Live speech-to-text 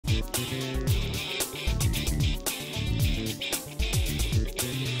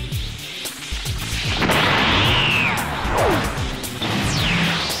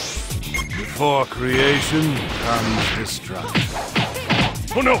Before creation comes destruction.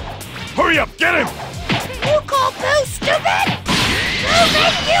 Oh no! Hurry up, get him! You call Boo stupid?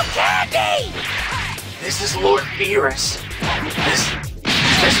 Moving, you candy! This is Lord Beerus.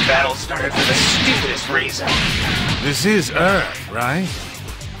 This battle started for the stupidest reason. This is Earth, right?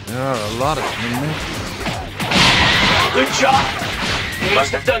 There are a lot of them in there. Good job! You must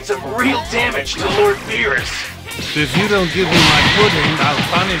have done some real damage to Lord Beerus. If you don't give me my pudding, I'll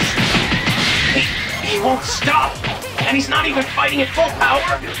punish you. He won't stop! And he's not even fighting at full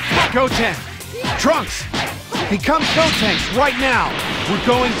power! Goten! Trunks! Become Gotenks right now! We're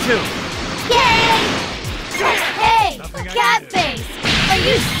going too! Yay! Hey! Catface! Are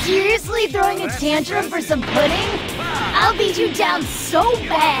you seriously throwing a tantrum for some pudding? I'll beat you down so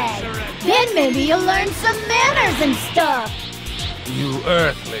bad! Then maybe you'll learn some manners and stuff! You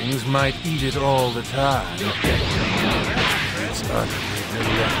Earthlings might eat it all the time. It's utterly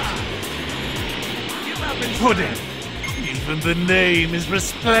delightful. Pudding! Even the name is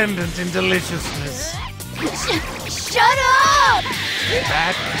resplendent in deliciousness. Shut up!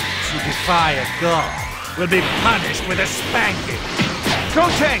 That who defy a god will be punished with a spanking.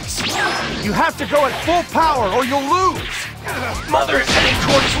 Gotenks! You have to go at full power or you'll lose! Mother is heading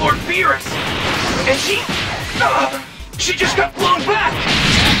towards Lord Beerus! And she just got blown back!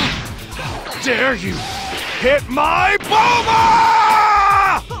 Dare you hit my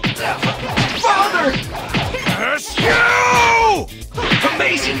Bulma! Father! Curse you!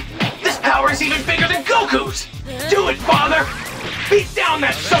 Amazing! This power is even bigger than Goku's! Do it, Father! Beat down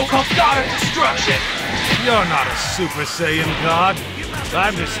that so-called god of destruction! You're not a Super Saiyan god.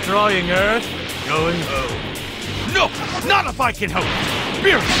 I'm destroying Earth, going home. No! Not if I can help it!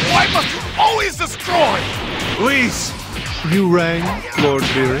 Beerus, why must you always destroy? Please! You rang, Lord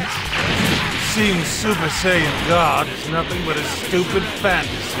Beerus? Seeing Super Saiyan God is nothing but a stupid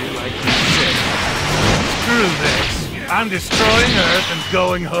fantasy like you said. Screw this. I'm destroying Earth and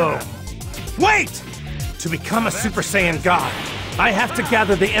going home. Wait! To become a Super Saiyan God, I have to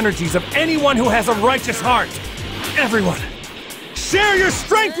gather the energies of anyone who has a righteous heart. Everyone, share your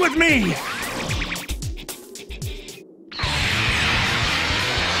strength with me!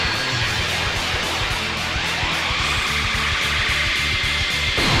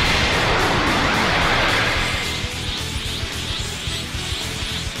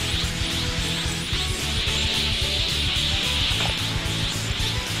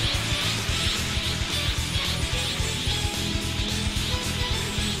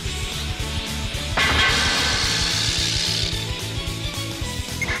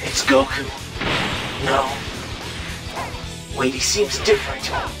 It's Goku. No. Wait, he seems different.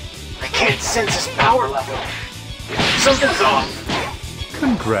 I can't sense his power level. Something's off.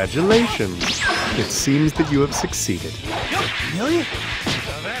 Congratulations. It seems that you have succeeded. Really?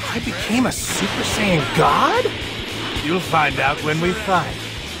 I became a Super Saiyan God? You'll find out when we fight.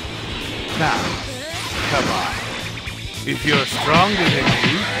 Now, come on. If you're stronger than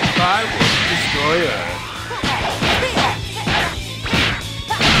me, I will destroy Earth.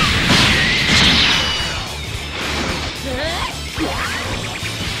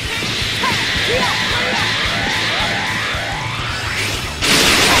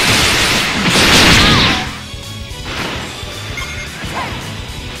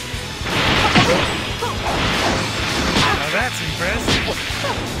 Now that's impressive.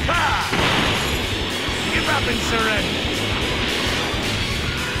 Ha! Give up and surrender.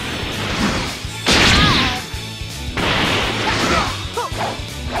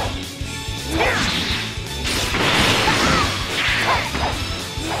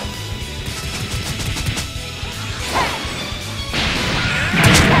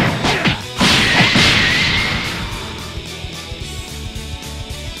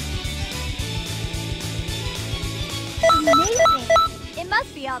 Amazing! It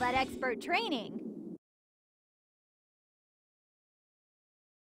must be all that expert training.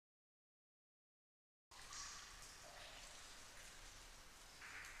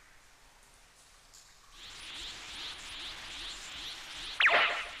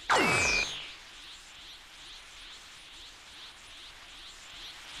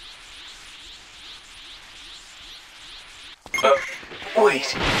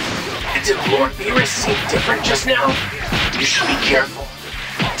 Wait. Did Lord Beerus seem different just now? You should be careful.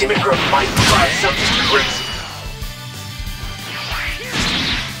 Demigod might try something crazy.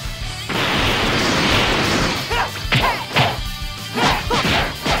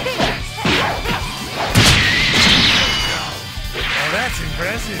 Now that's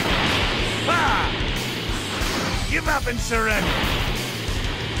impressive. Ha! Give up and surrender.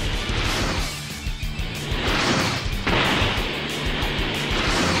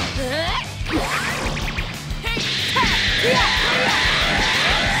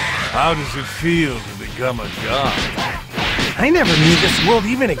 How does it feel to become a god? I never knew this world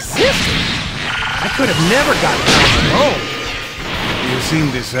even existed. I could have never gotten out on my own. You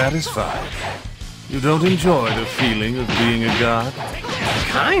seem dissatisfied. You don't enjoy the feeling of being a god?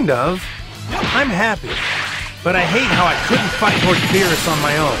 Kind of. I'm happy. But I hate how I couldn't fight Lord Beerus on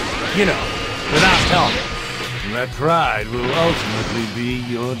my own. You know, without help. That pride will ultimately be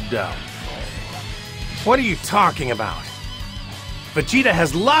your downfall. What are you talking about? Vegeta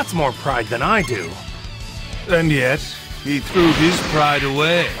has lots more pride than I do. And yet, he threw his pride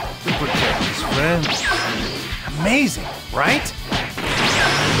away to protect his friends. Amazing, right?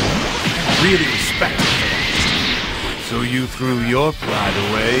 I really respect him for that. So you threw your pride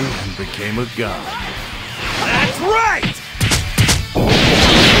away and became a god. That's right!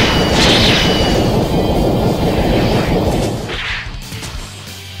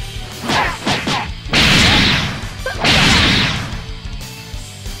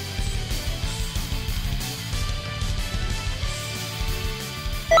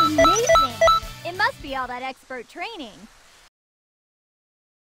 Amazing! It must be all that expert training.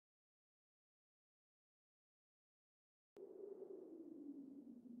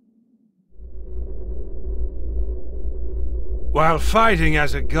 While fighting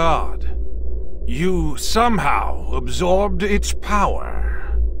as a god, you somehow absorbed its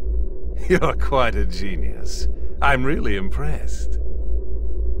power. You're quite a genius. I'm really impressed.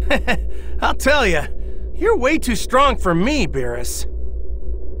 I'll tell you, you're way too strong for me, Beerus.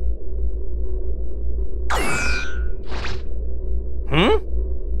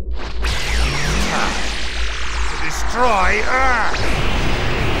 Destroy Earth!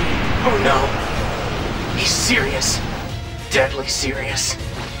 Oh no! He's serious. Deadly serious.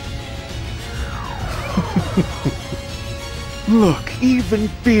 Look, even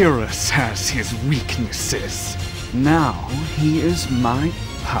Beerus has his weaknesses. Now he is my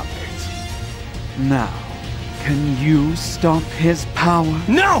puppet. Now, can you stop his power?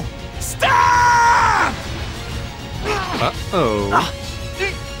 No! Stop! Uh-oh.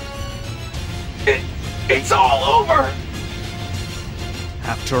 It's all over!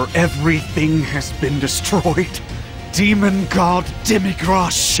 After everything has been destroyed, Demon God Demigra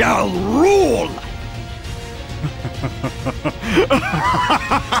shall rule!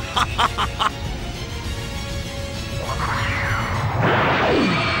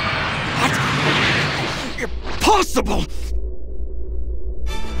 What? Impossible!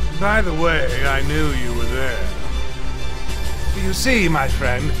 By the way, I knew you were there. You see, my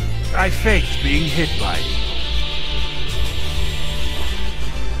friend, I faked being hit by you.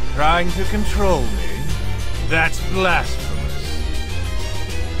 Trying to control me? That's blasphemous.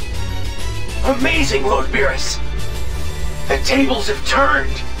 Amazing, Lord Beerus! The tables have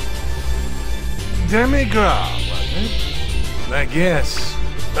turned! Demigra, was it? I guess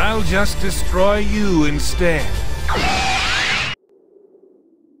I'll just destroy you instead.